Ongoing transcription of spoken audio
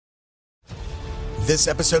This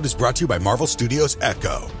episode is brought to you by Marvel Studios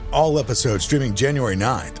Echo. All episodes streaming January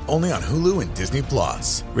 9th, only on Hulu and Disney+.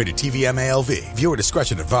 Rated TV MALV. Viewer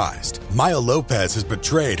discretion advised. Maya Lopez has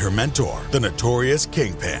betrayed her mentor, the notorious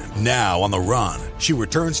Kingpin. Now on the run, she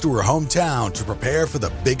returns to her hometown to prepare for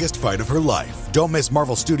the biggest fight of her life. Don't miss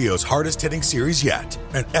Marvel Studios' hardest-hitting series yet.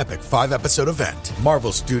 An epic 5-episode event.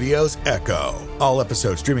 Marvel Studios Echo. All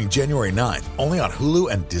episodes streaming January 9th, only on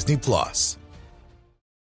Hulu and Disney+.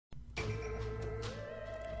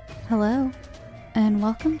 Hello, and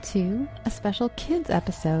welcome to a special kids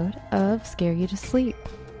episode of Scare You to Sleep.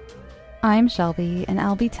 I'm Shelby, and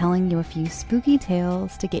I'll be telling you a few spooky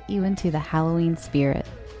tales to get you into the Halloween spirit.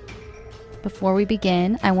 Before we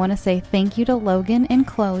begin, I want to say thank you to Logan and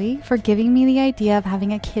Chloe for giving me the idea of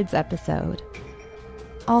having a kids episode.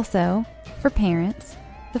 Also, for parents,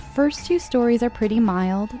 the first 2 stories are pretty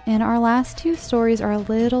mild, and our last 2 stories are a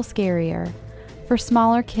little scarier. For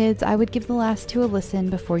smaller kids, I would give the last 2 a listen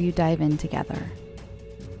before you dive in together.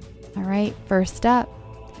 Alright, first up,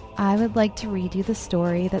 I would like to read you the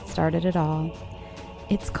story that started it all.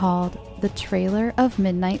 It's called The Trailer of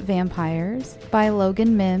Midnight Vampires by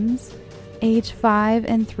Logan Mims, age 5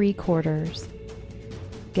 3/4.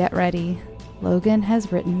 Get ready, Logan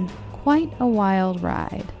has written quite a wild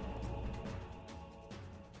ride.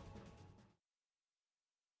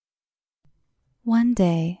 One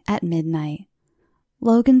day at midnight,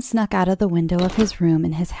 Logan snuck out of the window of his room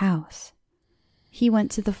in his house. He went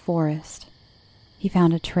to the forest. He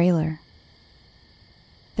found a trailer.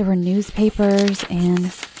 There were newspapers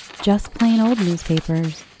and just plain old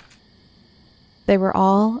newspapers. They were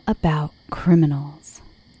all about criminals.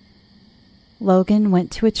 Logan went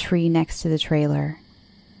to a tree next to the trailer.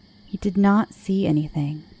 He did not see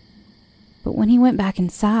anything. But when he went back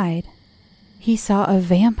inside, he saw a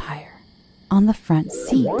vampire on the front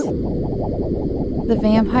seat. The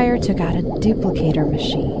vampire took out a duplicator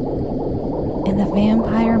machine, and the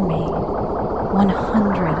vampire made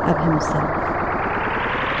 100 of himself.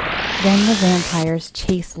 Then the vampires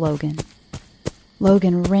chased Logan.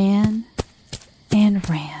 Logan ran and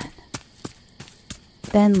ran.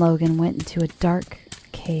 Then Logan went into a dark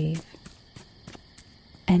cave.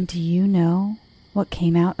 And do you know what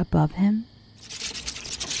came out above him?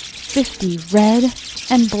 50 red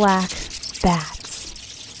and black bats.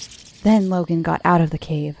 Then Logan got out of the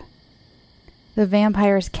cave. The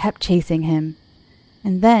vampires kept chasing him.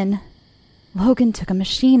 And then Logan took a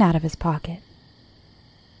machine out of his pocket.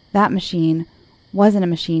 That machine wasn't a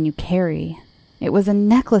machine you carry. It was a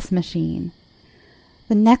necklace machine.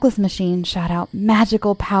 The necklace machine shot out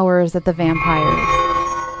magical powers at the vampires.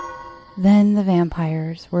 Then the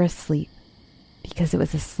vampires were asleep because it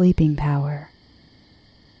was a sleeping power.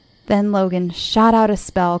 Then Logan shot out a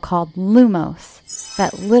spell called Lumos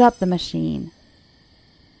that lit up the machine.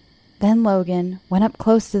 Then Logan went up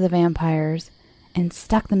close to the vampires and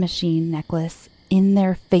stuck the machine necklace in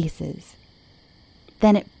their faces.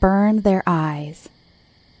 Then it burned their eyes.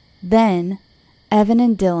 Then Evan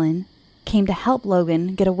and Dylan came to help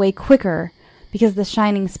Logan get away quicker because the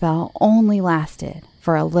shining spell only lasted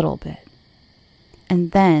for a little bit.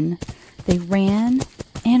 And then they ran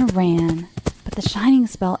and ran, but the shining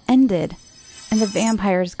spell ended, and the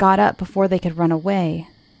vampires got up before they could run away.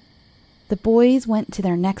 The boys went to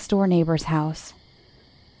their next-door neighbor's house,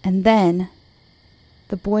 and then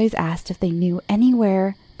the boys asked if they knew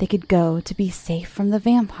anywhere they could go to be safe from the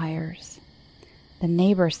vampires. The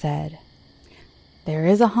neighbor said, "There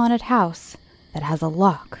is a haunted house that has a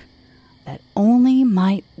lock that only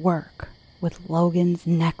might work with Logan's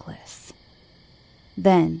necklace."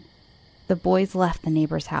 Then the boys left the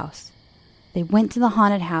neighbor's house. They went to the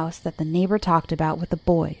haunted house that the neighbor talked about with the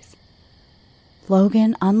boys.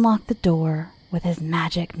 Logan unlocked the door with his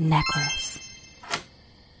magic necklace.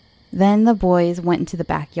 Then the boys went into the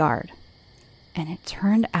backyard, and it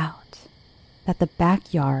turned out that the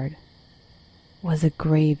backyard was a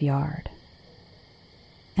graveyard.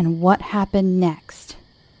 And what happened next,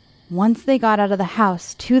 once they got out of the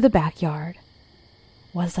house to the backyard,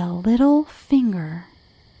 was a little finger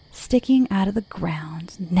sticking out of the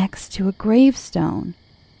ground next to a gravestone.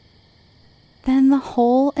 Then the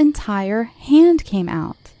whole entire hand came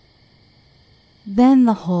out. Then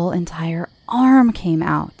the whole entire arm came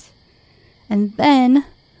out. And then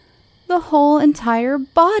the whole entire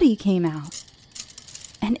body came out.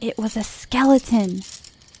 And it was a skeleton.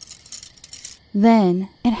 Then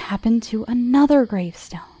it happened to another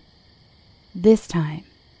gravestone. This time,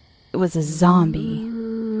 it was a zombie.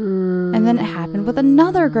 And then it happened with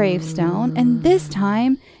another gravestone, and this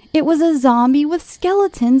time, it was a zombie with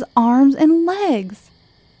skeletons, arms, and legs.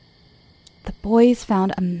 The boys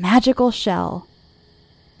found a magical shell.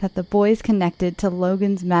 that the boys connected to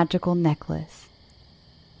Logan's magical necklace.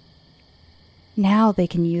 Now they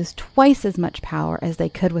can use twice as much power as they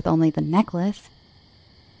could with only the necklace.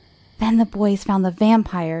 Then the boys found the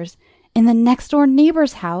vampires in the next-door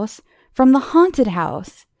neighbor's house from the haunted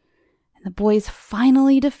house. And the boys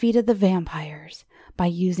finally defeated the vampires by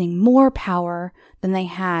using more power than they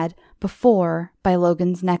had before by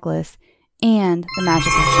Logan's necklace and the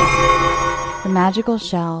magical shell. The magical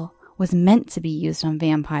shell was meant to be used on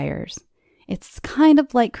vampires. It's kind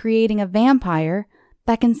of like creating a vampire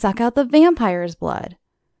that can suck out the vampire's blood.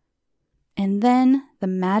 And then the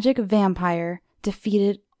magic vampire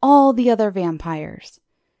defeated all the other vampires.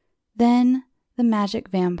 Then the magic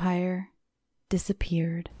vampire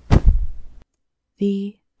disappeared.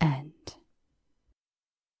 The end.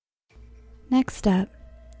 Next up,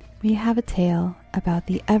 we have a tale about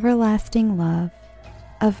the everlasting love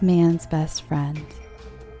of man's best friend.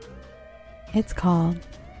 It's called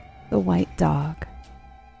The White Dog.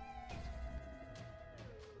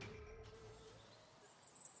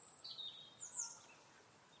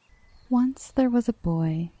 Once there was a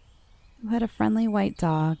boy who had a friendly white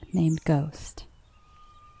dog named Ghost.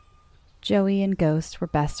 Joey and Ghost were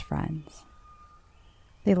best friends.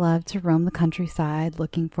 They loved to roam the countryside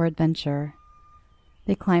looking for adventure.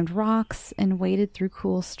 They climbed rocks and waded through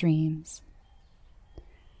cool streams.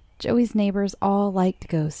 Joey's neighbors all liked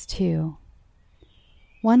Ghost too.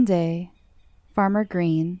 One day, Farmer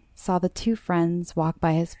Green saw the two friends walk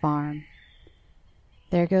by his farm.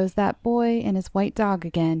 "There goes that boy and his white dog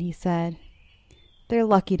again," he said. "They're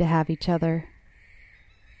lucky to have each other."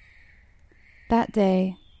 That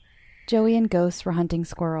day, Joey and Ghost were hunting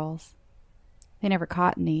squirrels. They never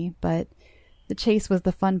caught any, but the chase was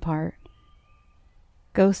the fun part.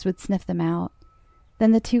 Ghost would sniff them out.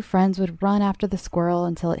 Then the two friends would run after the squirrel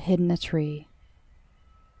until it hid in a tree.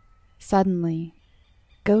 Suddenly,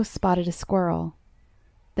 Ghost spotted a squirrel.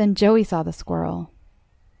 Then Joey saw the squirrel.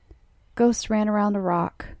 Ghost ran around a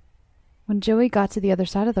rock. When Joey got to the other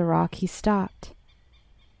side of the rock, he stopped.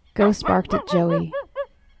 Ghost barked at Joey.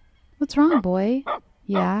 "What's wrong, boy?"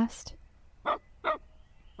 he asked.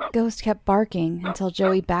 Ghost kept barking until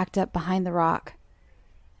Joey backed up behind the rock.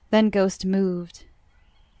 Then Ghost moved.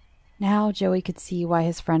 Now Joey could see why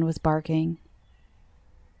his friend was barking.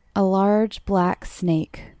 A large black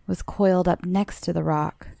snake was coiled up next to the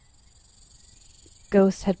rock.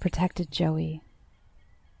 Ghost had protected Joey.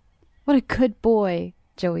 "What a good boy,"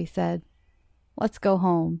 Joey said. "Let's go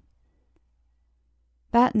home."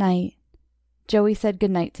 That night, Joey said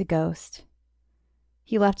goodnight to Ghost.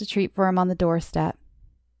 He left a treat for him on the doorstep.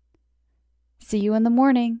 "See you in the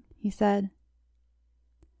morning," he said.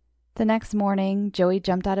 The next morning, Joey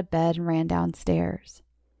jumped out of bed and ran downstairs.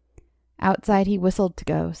 Outside, he whistled to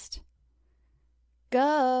Ghost.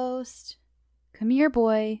 "Ghost! Come here,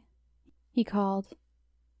 boy," he called.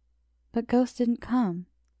 But Ghost didn't come.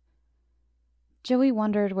 Joey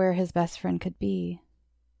wondered where his best friend could be.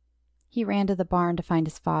 He ran to the barn to find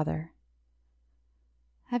his father.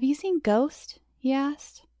 "Have you seen Ghost?" he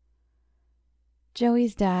asked.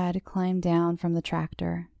 Joey's dad climbed down from the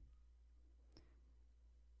tractor.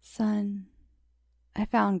 "Son, I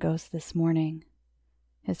found Ghost this morning,"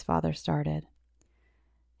 his father started.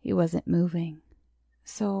 "He wasn't moving,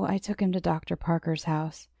 so I took him to Dr. Parker's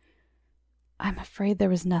house. I'm afraid there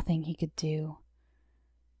was nothing he could do.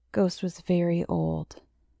 Ghost was very old."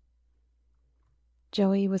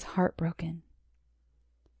 Joey was heartbroken.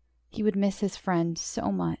 He would miss his friend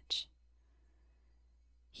so much.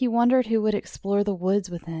 He wondered who would explore the woods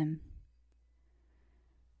with him.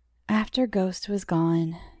 After Ghost was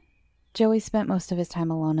gone, Joey spent most of his time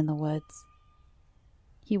alone in the woods.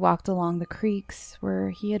 He walked along the creeks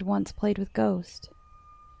where he had once played with Ghost.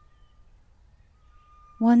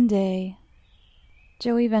 One day,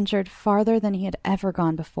 Joey ventured farther than he had ever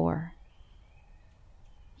gone before.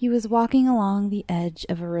 He was walking along the edge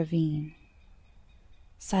of a ravine.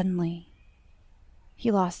 Suddenly,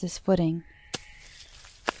 he lost his footing.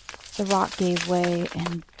 The rock gave way,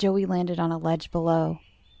 and Joey landed on a ledge below.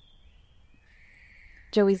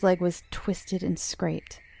 Joey's leg was twisted and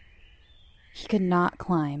scraped. He could not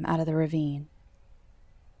climb out of the ravine.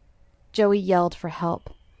 Joey yelled for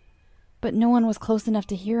help, but no one was close enough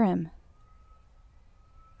to hear him.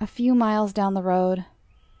 A few miles down the road,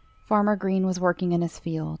 Farmer Green was working in his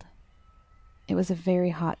field. It was a very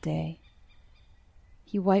hot day.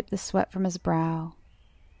 He wiped the sweat from his brow.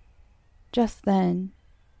 Just then,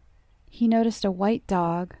 he noticed a white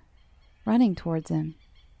dog running towards him.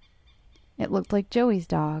 It looked like Joey's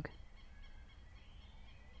dog.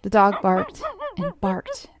 The dog barked and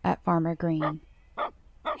barked at Farmer Green.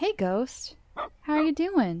 "Hey, Ghost, how are you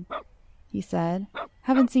doing?" he said.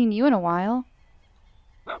 "Haven't seen you in a while."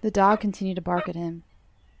 The dog continued to bark at him.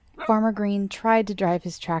 Farmer Green tried to drive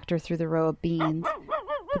his tractor through the row of beans,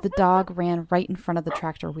 but the dog ran right in front of the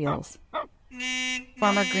tractor wheels.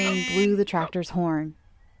 Farmer Green blew the tractor's horn,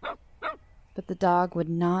 but the dog would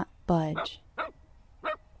not budge.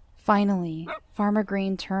 Finally, Farmer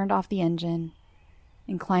Green turned off the engine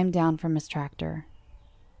and climbed down from his tractor.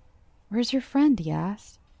 "Where's your friend?" he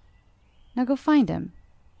asked. "Now go find him."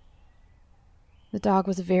 The dog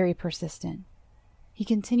was very persistent. He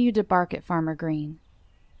continued to bark at Farmer Green.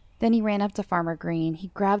 Then he ran up to Farmer Green. He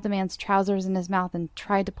grabbed the man's trousers in his mouth and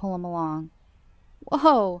tried to pull him along.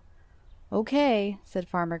 "Whoa! Okay," said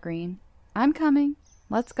Farmer Green. "I'm coming.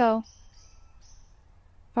 Let's go."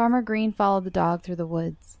 Farmer Green followed the dog through the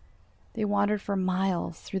woods. They wandered for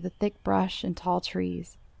miles through the thick brush and tall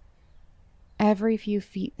trees. Every few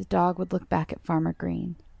feet, the dog would look back at Farmer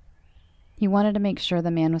Green. He wanted to make sure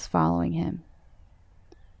the man was following him.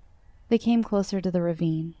 They came closer to the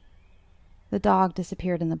ravine. The dog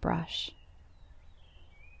disappeared in the brush.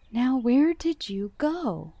 "Now where did you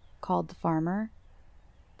go?" called the farmer.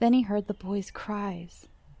 Then he heard the boy's cries.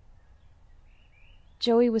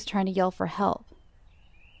 Joey was trying to yell for help.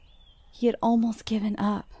 He had almost given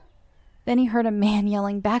up. Then he heard a man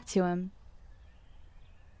yelling back to him.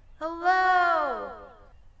 "Hello!"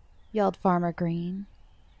 yelled Farmer Green.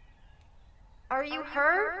 "Are you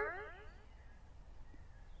hurt?"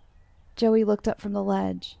 Joey looked up from the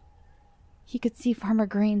ledge. He could see Farmer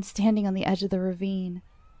Green standing on the edge of the ravine.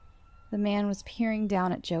 The man was peering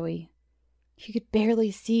down at Joey. He could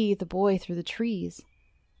barely see the boy through the trees.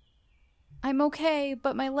 "I'm okay,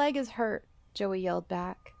 but my leg is hurt," Joey yelled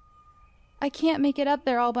back. "I can't make it up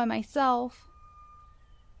there all by myself."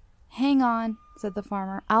 "Hang on," said the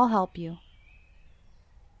farmer. "I'll help you."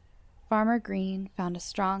 Farmer Green found a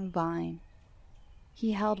strong vine.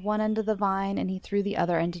 He held one end of the vine and he threw the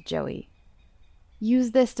other end to Joey.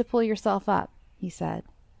 "Use this to pull yourself up," he said.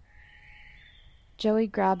 Joey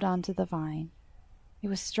grabbed onto the vine. It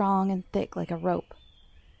was strong and thick like a rope.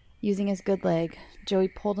 Using his good leg, Joey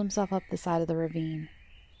pulled himself up the side of the ravine.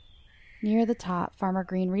 Near the top, Farmer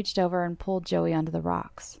Green reached over and pulled Joey onto the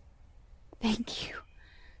rocks. "Thank you,"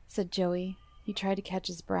 said Joey. He tried to catch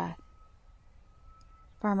his breath.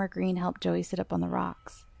 Farmer Green helped Joey sit up on the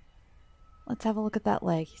rocks. "Let's have a look at that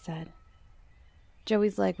leg," he said.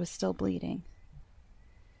 Joey's leg was still bleeding.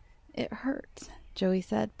 "It hurts," Joey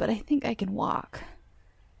said, "but I think I can walk."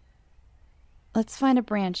 "Let's find a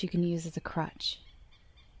branch you can use as a crutch,"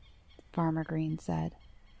 Farmer Green said.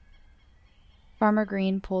 Farmer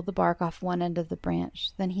Green pulled the bark off one end of the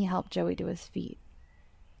branch, then he helped Joey to his feet.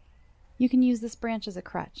 "You can use this branch as a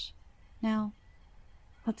crutch. Now,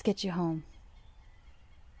 let's get you home."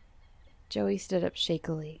 Joey stood up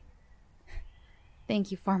shakily.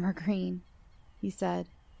 "Thank you, Farmer Green," he said.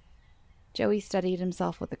 Joey steadied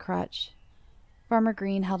himself with the crutch. Farmer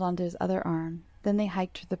Green held onto his other arm. Then they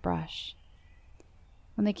hiked through the brush.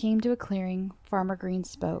 When they came to a clearing, Farmer Green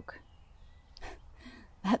spoke.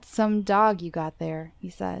 "That's some dog you got there," he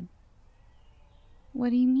said.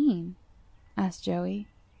 "What do you mean?" asked Joey.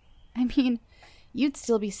 "I mean, you'd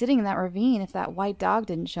still be sitting in that ravine if that white dog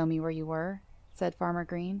didn't show me where you were," said Farmer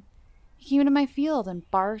Green. "He came into my field and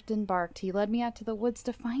barked and barked. He led me out to the woods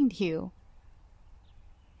to find you."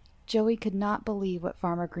 Joey could not believe what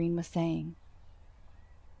Farmer Green was saying.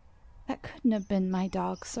 "That couldn't have been my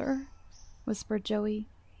dog, sir," whispered Joey.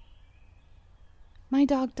 "My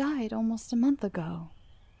dog died almost a month ago."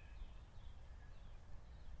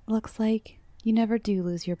 Looks like you never do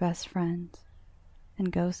lose your best friend.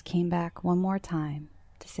 And Ghost came back one more time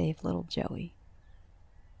to save little Joey.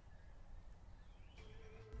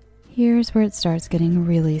 Here's where it starts getting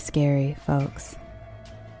really scary, folks.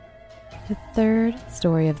 The third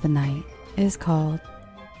story of the night is called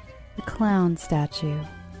The Clown Statue.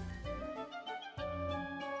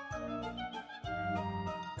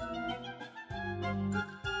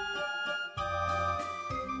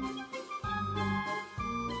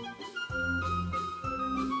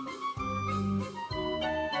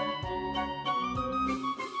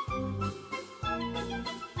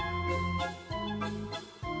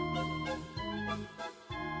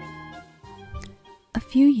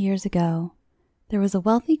 A few years ago, there was a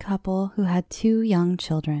wealthy couple who had 2 young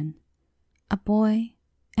children, a boy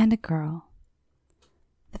and a girl.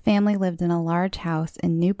 The family lived in a large house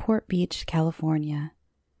in Newport Beach, California.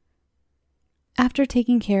 After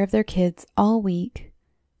taking care of their kids all week,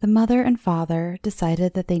 the mother and father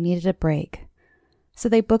decided that they needed a break, so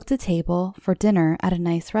they booked a table for dinner at a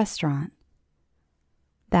nice restaurant.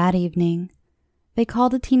 That evening, They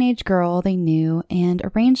called a teenage girl they knew and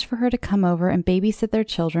arranged for her to come over and babysit their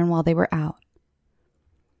children while they were out.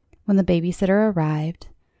 When the babysitter arrived,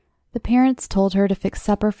 the parents told her to fix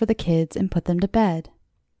supper for the kids and put them to bed.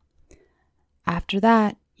 After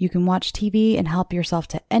that, you can watch TV and help yourself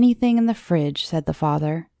to anything in the fridge, said the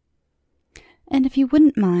father. And if you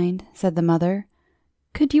wouldn't mind, said the mother,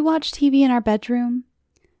 could you watch TV in our bedroom?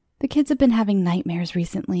 The kids have been having nightmares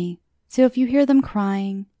recently, so if you hear them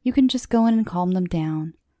crying, you can just go in and calm them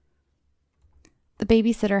down. The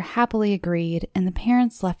babysitter happily agreed, and the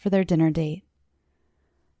parents left for their dinner date.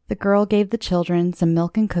 The girl gave the children some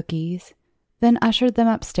milk and cookies, then ushered them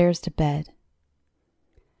upstairs to bed.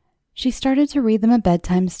 She started to read them a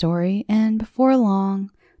bedtime story, and before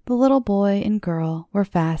long, the little boy and girl were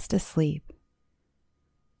fast asleep.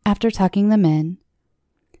 After tucking them in,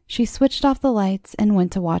 she switched off the lights and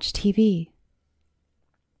went to watch TV.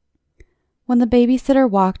 When the babysitter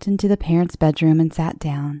walked into the parents' bedroom and sat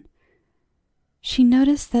down, she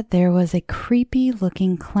noticed that there was a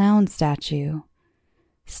creepy-looking clown statue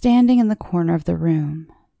standing in the corner of the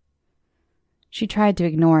room. She tried to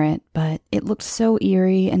ignore it, but it looked so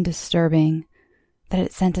eerie and disturbing that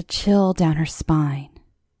it sent a chill down her spine.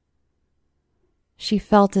 She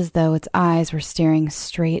felt as though its eyes were staring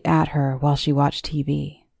straight at her while she watched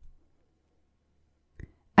TV.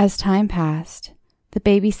 As time passed, the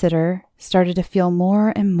babysitter started to feel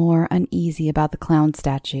more and more uneasy about the clown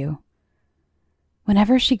statue.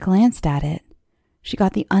 Whenever she glanced at it, she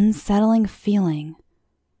got the unsettling feeling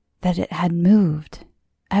that it had moved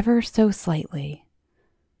ever so slightly.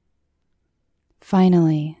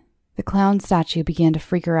 Finally, the clown statue began to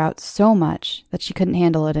freak her out so much that she couldn't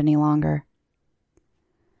handle it any longer.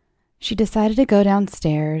 She decided to go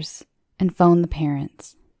downstairs and phone the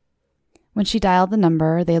parents. When she dialed the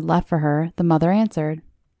number they had left for her, the mother answered.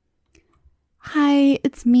 "Hi,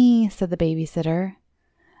 it's me," said the babysitter.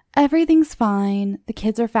 "Everything's fine. The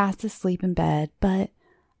kids are fast asleep in bed, but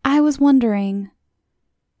I was wondering,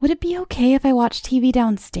 would it be okay if I watch TV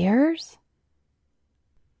downstairs?"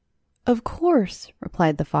 "Of course,"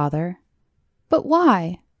 replied the father. "But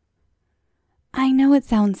why?" "I know it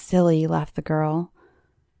sounds silly," laughed the girl,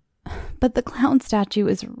 "but the clown statue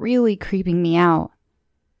is really creeping me out."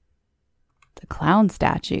 "The clown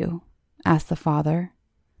statue?" asked the father.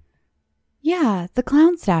 "Yeah, the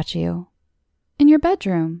clown statue. In your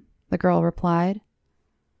bedroom," the girl replied.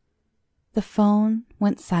 The phone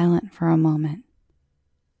went silent for a moment.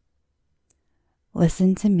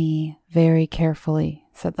 "Listen to me very carefully,"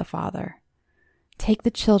 said the father. "Take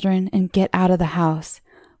the children and get out of the house.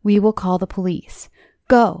 We will call the police.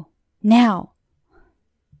 Go, now."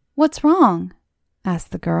 "What's wrong?"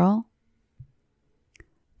 asked the girl.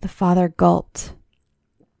 The father gulped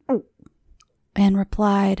and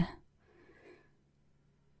replied,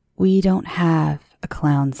 "We don't have a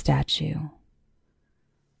clown statue."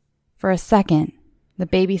 For a second, the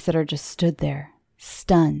babysitter just stood there,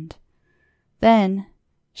 stunned. Then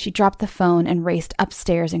she dropped the phone and raced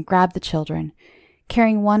upstairs and grabbed the children.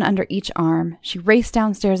 Carrying one under each arm, she raced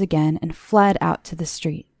downstairs again and fled out to the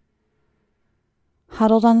street.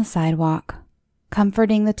 Huddled on the sidewalk,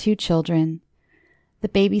 comforting the two children, the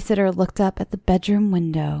babysitter looked up at the bedroom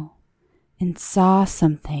window and saw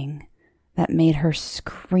something that made her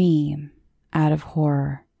scream out of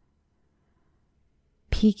horror.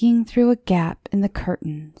 Peeking through a gap in the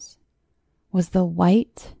curtains was the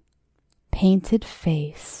white, painted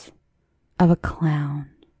face of a clown.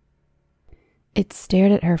 It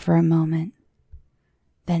stared at her for a moment,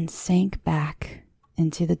 then sank back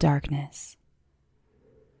into the darkness.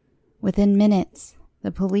 Within minutes,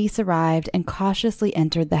 the police arrived and cautiously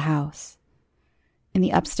entered the house. In the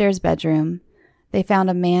upstairs bedroom, they found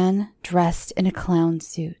a man dressed in a clown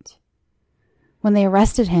suit. When they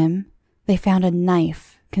arrested him, they found a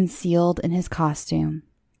knife concealed in his costume.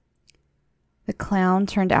 The clown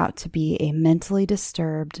turned out to be a mentally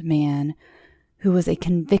disturbed man who was a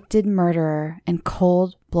convicted murderer and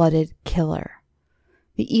cold-blooded killer.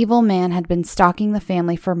 The evil man had been stalking the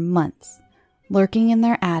family for months, lurking in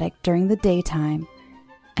their attic during the daytime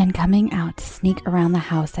and coming out to sneak around the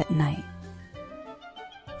house at night.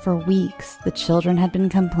 For weeks, the children had been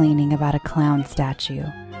complaining about a clown statue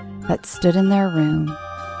that stood in their room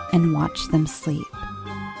and watched them sleep.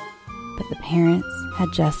 But the parents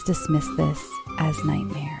had just dismissed this as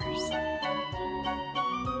nightmares.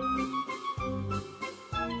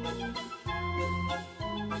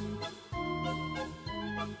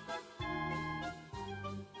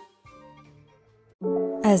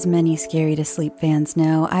 As many Scary to Sleep fans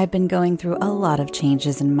know, I've been going through a lot of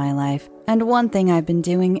changes in my life. And one thing I've been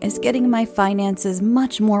doing is getting my finances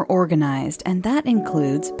much more organized, and that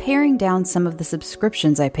includes paring down some of the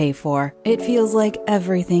subscriptions I pay for. It feels like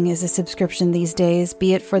everything is a subscription these days,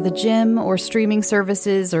 be it for the gym or streaming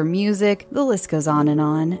services or music, the list goes on,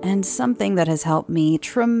 and something that has helped me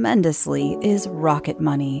tremendously is Rocket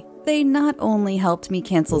Money. They not only helped me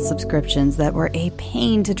cancel subscriptions that were a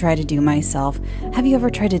pain to try to do myself. Have you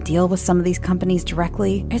ever tried to deal with some of these companies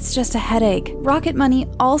directly? It's just a headache. Rocket Money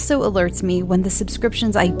also alerts me when the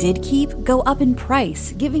subscriptions I did keep go up in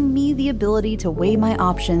price, giving me the ability to weigh my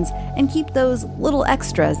options and keep those little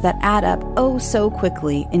extras that add up oh so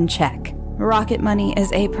quickly in check. Rocket Money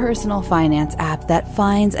is a personal finance app that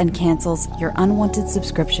finds and cancels your unwanted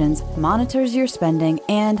subscriptions, monitors your spending,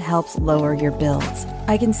 and helps lower your bills.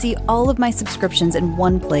 I can see all of my subscriptions in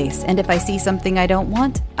one place, and if I see something I don't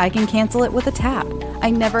want, I can cancel it with a tap. I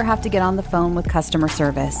never have to get on the phone with customer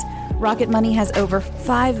service. Rocket Money has over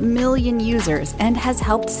 5 million users and has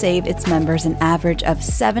helped save its members an average of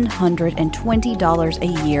 $720 a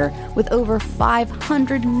year with over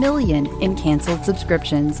 500 million in canceled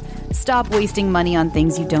subscriptions. Stop wasting money on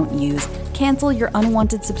things you don't use. Cancel your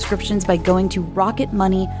unwanted subscriptions by going to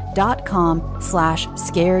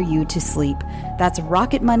rocketmoney.com/scareyoutosleep. That's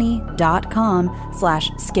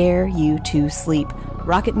rocketmoney.com/scareyoutosleep.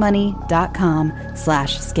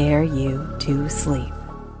 rocketmoney.com/scareyoutosleep.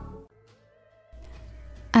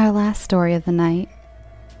 Our last story of the night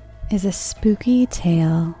is a spooky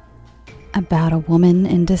tale about a woman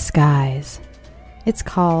in disguise. It's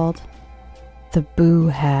called The Boo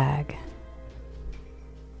Hag.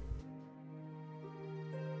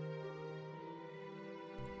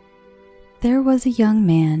 There was a young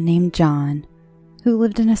man named John who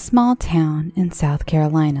lived in a small town in South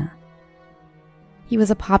Carolina. He was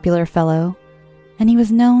a popular fellow, and he was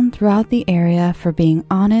known throughout the area for being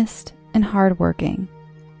honest and hardworking.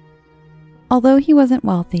 Although he wasn't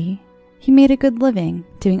wealthy, he made a good living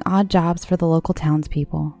doing odd jobs for the local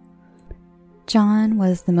townspeople. John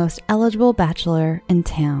was the most eligible bachelor in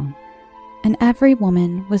town, and every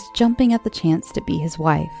woman was jumping at the chance to be his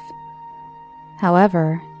wife.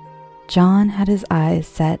 However, John had his eyes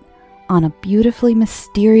set on a beautifully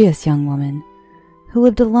mysterious young woman who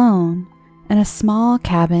lived alone in a small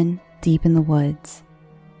cabin deep in the woods.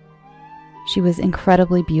 She was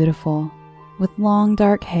incredibly beautiful, with long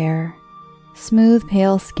dark hair, smooth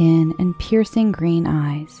pale skin, and piercing green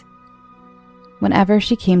eyes. Whenever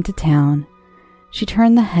she came to town, she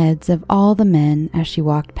turned the heads of all the men as she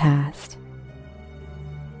walked past.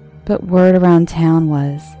 But word around town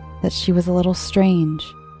was that she was a little strange,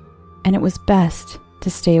 and it was best to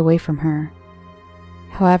stay away from her.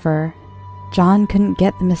 However, John couldn't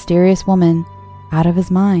get the mysterious woman out of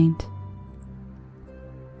his mind.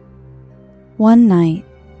 One night,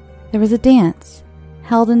 there was a dance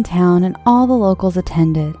held in town and all the locals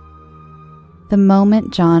attended. The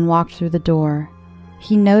moment John walked through the door,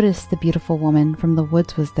 he noticed the beautiful woman from the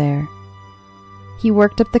woods was there. He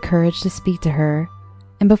worked up the courage to speak to her,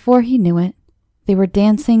 and before he knew it, they were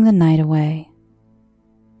dancing the night away.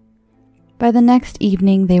 By the next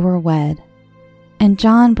evening they were wed, and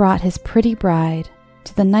John brought his pretty bride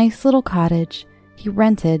to the nice little cottage he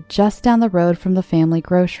rented just down the road from the family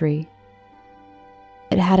grocery.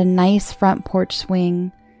 It had a nice front porch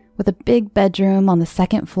swing with a big bedroom on the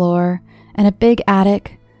second floor and a big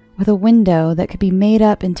attic with a window that could be made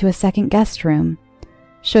up into a second guest room,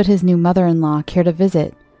 should his new mother-in-law care to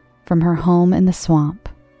visit from her home in the swamp.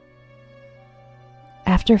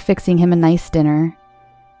 After fixing him a nice dinner,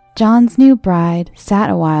 John's new bride sat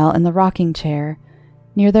a while in the rocking chair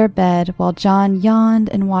near their bed while John yawned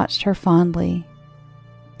and watched her fondly.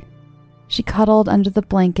 She cuddled under the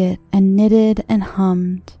blanket and knitted and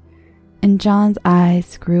hummed, and John's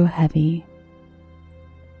eyes grew heavy.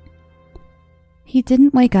 He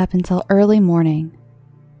didn't wake up until early morning,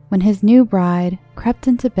 when his new bride crept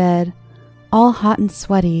into bed all hot and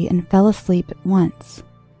sweaty and fell asleep at once.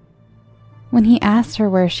 When he asked her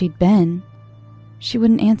where she'd been, she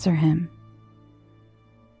wouldn't answer him.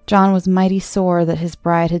 John was mighty sore that his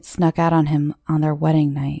bride had snuck out on him on their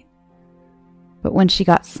wedding night. But when she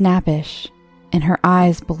got snappish and her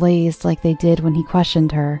eyes blazed like they did when he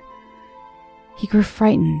questioned her, he grew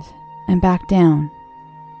frightened and backed down.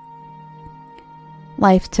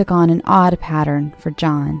 Life took on an odd pattern for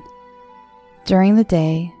John. During the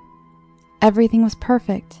day, everything was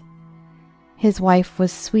perfect. His wife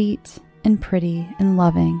was sweet and pretty and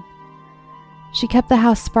loving. She kept the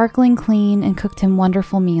house sparkling clean and cooked him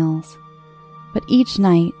wonderful meals. But each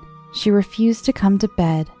night, she refused to come to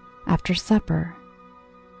bed after supper.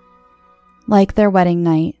 Like their wedding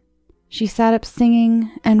night, she sat up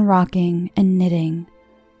singing and rocking and knitting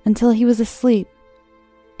until he was asleep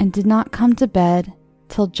and did not come to bed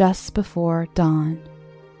till just before dawn.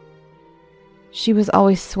 She was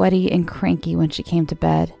always sweaty and cranky when she came to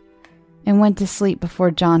bed and went to sleep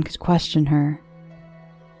before John could question her.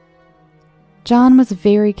 John was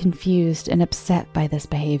very confused and upset by this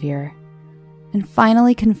behavior, and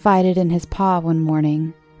finally confided in his pa one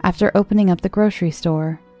morning after opening up the grocery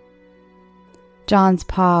store. John's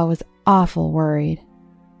pa was awful worried.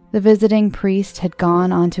 The visiting priest had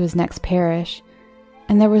gone on to his next parish,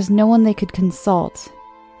 and there was no one they could consult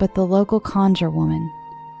but the local conjure woman.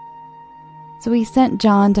 So he sent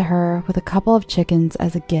John to her with a couple of chickens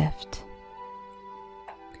as a gift.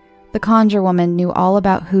 The conjure woman knew all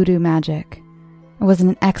about hoodoo magic and was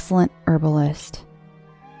an excellent herbalist.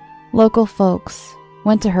 Local folks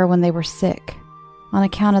went to her when they were sick, on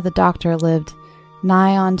account of the doctor lived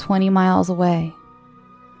nigh on 20 miles away.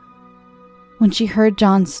 When she heard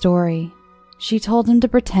John's story, she told him to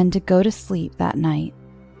pretend to go to sleep that night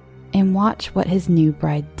and watch what his new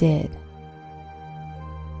bride did.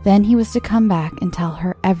 Then he was to come back and tell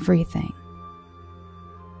her everything.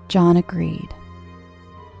 John agreed.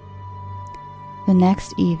 The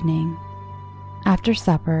next evening, after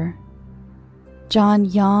supper, John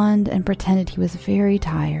yawned and pretended he was very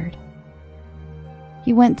tired.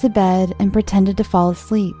 He went to bed and pretended to fall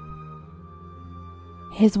asleep.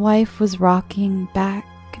 His wife was rocking back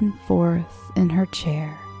and forth in her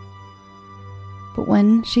chair. But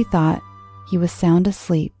when she thought he was sound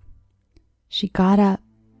asleep, she got up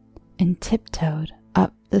and tiptoed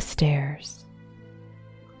up the stairs.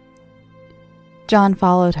 John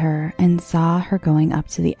followed her and saw her going up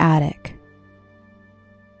to the attic.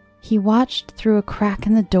 He watched through a crack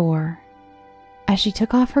in the door as she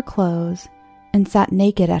took off her clothes and sat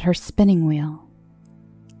naked at her spinning wheel.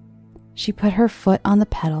 She put her foot on the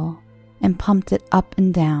pedal and pumped it up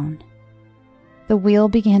and down. The wheel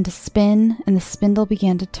began to spin and the spindle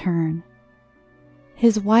began to turn.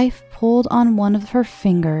 His wife pulled on one of her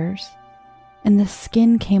fingers and the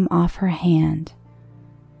skin came off her hand,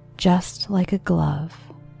 just like a glove.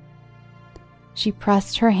 She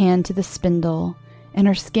pressed her hand to the spindle and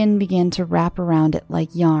her skin began to wrap around it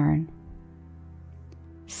like yarn.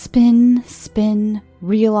 "Spin, spin,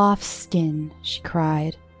 reel off skin," she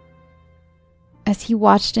cried. As he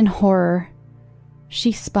watched in horror,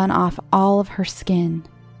 she spun off all of her skin.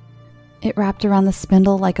 It wrapped around the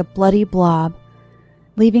spindle like a bloody blob,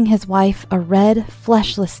 leaving his wife a red,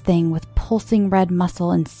 fleshless thing with pulsing red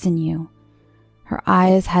muscle and sinew. Her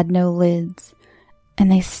eyes had no lids,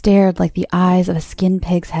 and they stared like the eyes of a skinned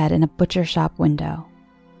pig's head in a butcher shop window.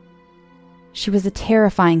 She was a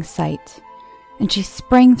terrifying sight, and she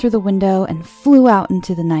sprang through the window and flew out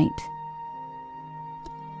into the night.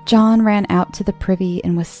 John ran out to the privy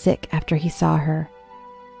and was sick after he saw her.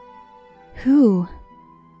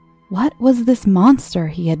 What was this monster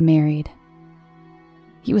he had married?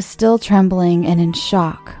 He was still trembling and in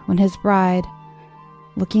shock when his bride,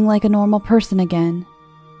 looking like a normal person again,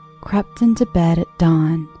 crept into bed at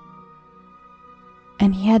dawn.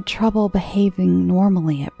 And he had trouble behaving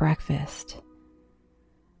normally at breakfast.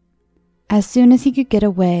 As soon as he could get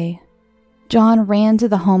away, John ran to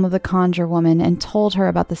the home of the conjure woman and told her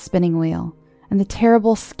about the spinning wheel and the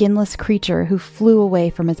terrible skinless creature who flew away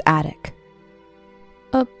from his attic.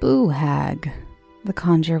 "A Boo Hag," the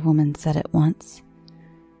conjure woman said at once.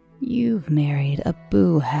 "You've married a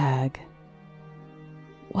Boo Hag."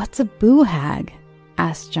 "What's a Boo Hag?"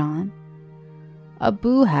 asked John. "A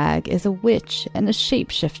Boo Hag is a witch and a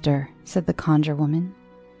shapeshifter," said the conjure woman.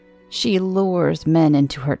 "She lures men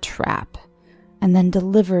into her trap and then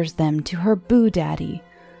delivers them to her Boo Daddy,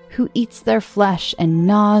 who eats their flesh and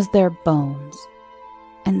gnaws their bones.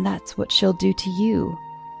 And that's what she'll do to you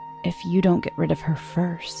if you don't get rid of her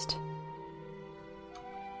first."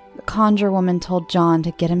 The conjure woman told John to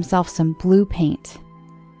get himself some blue paint.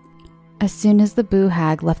 As soon as the Boo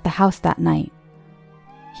Hag left the house that night,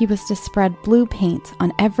 he was to spread blue paint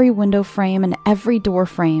on every window frame and every door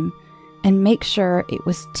frame and make sure it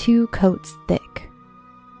was 2 coats thick.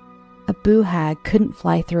 A Boo Hag couldn't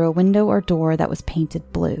fly through a window or door that was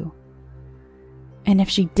painted blue. And if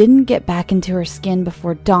she didn't get back into her skin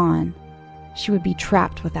before dawn, she would be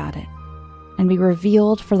trapped without it and be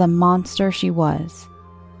revealed for the monster she was.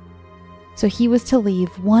 So he was to leave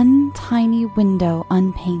one tiny window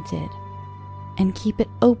unpainted and keep it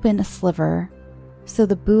open a sliver so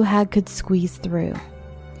the Boo Hag could squeeze through.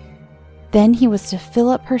 Then he was to fill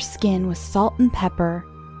up her skin with salt and pepper,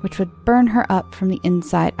 which would burn her up from the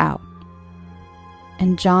inside out.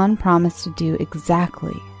 And John promised to do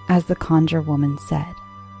exactly as the conjure woman said.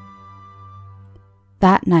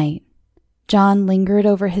 That night, John lingered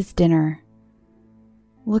over his dinner,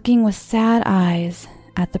 looking with sad eyes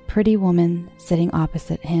at the pretty woman sitting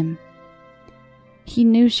opposite him. He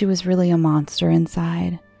knew she was really a monster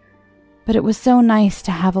inside, but it was so nice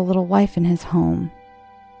to have a little wife in his home.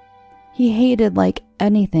 He hated like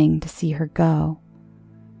anything to see her go,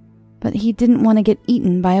 but he didn't want to get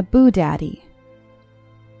eaten by a Boo Daddy.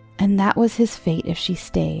 And that was his fate if she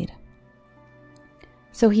stayed.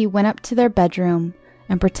 So he went up to their bedroom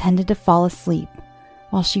and pretended to fall asleep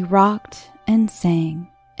while she rocked and sang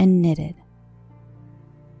and knitted.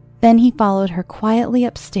 Then he followed her quietly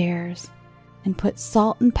upstairs and put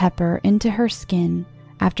salt and pepper into her skin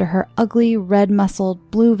after her ugly,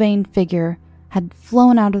 red-muscled, blue-veined figure had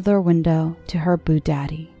flown out of their window to her Boo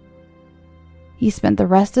Daddy. He spent the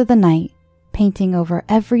rest of the night painting over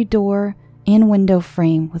every door and window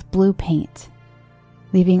frame with blue paint,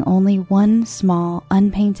 leaving only one small,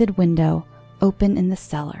 unpainted window open in the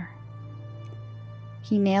cellar.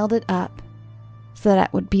 He nailed it up so that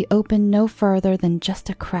it would be open no further than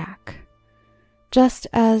just a crack, just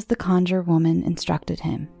as the conjure woman instructed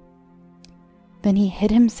him. Then he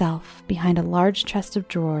hid himself behind a large chest of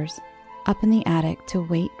drawers up in the attic to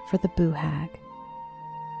wait for the Boo Hag.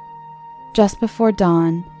 Just before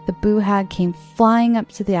dawn, the Boo Hag came flying up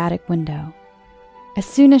to the attic window. As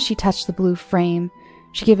soon as she touched the blue frame,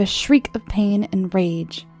 she gave a shriek of pain and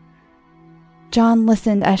rage. John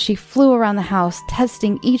listened as she flew around the house,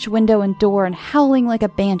 testing each window and door and howling like a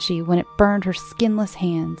banshee when it burned her skinless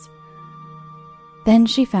hands. Then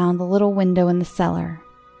she found the little window in the cellar,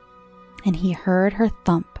 and he heard her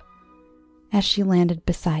thump as she landed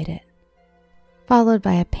beside it, followed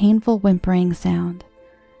by a painful whimpering sound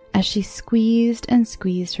as she squeezed and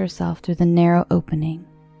squeezed herself through the narrow opening,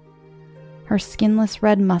 her skinless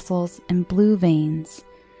red muscles and blue veins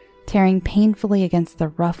tearing painfully against the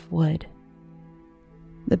rough wood.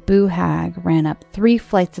 The Boo Hag ran up 3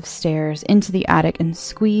 flights of stairs into the attic and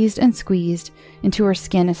squeezed into her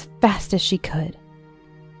skin as fast as she could.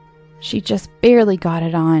 She just barely got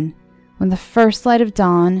it on when the first light of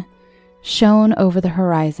dawn shone over the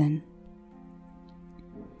horizon.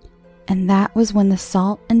 And that was when the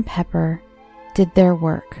salt and pepper did their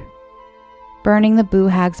work, burning the Boo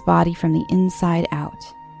Hag's body from the inside out.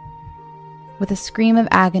 With a scream of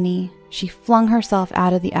agony, she flung herself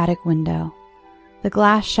out of the attic window. The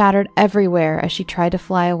glass shattered everywhere as she tried to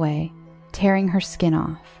fly away, tearing her skin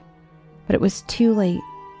off. But it was too late.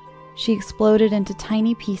 She exploded into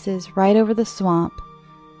tiny pieces right over the swamp,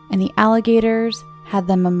 and the alligators had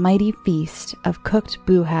them a mighty feast of cooked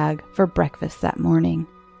Boo Hag for breakfast that morning.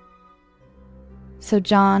 So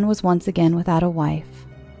John was once again without a wife,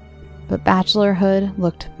 but bachelorhood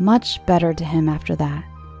looked much better to him after that,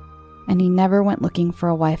 and he never went looking for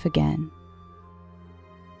a wife again.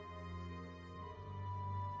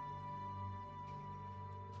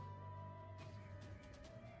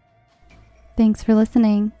 Thanks for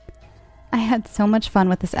listening. I had so much fun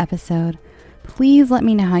with this episode. Please let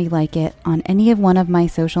me know how you like it on any of one of my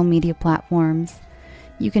social media platforms.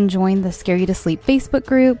 You can join the Scare You to Sleep Facebook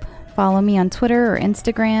group, follow me on Twitter or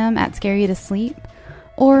Instagram at scareyoutosleep,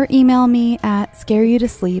 or email me at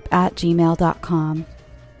scareyoutosleep@gmail.com.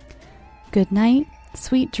 Good night,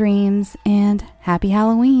 sweet dreams, and happy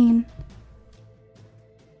Halloween!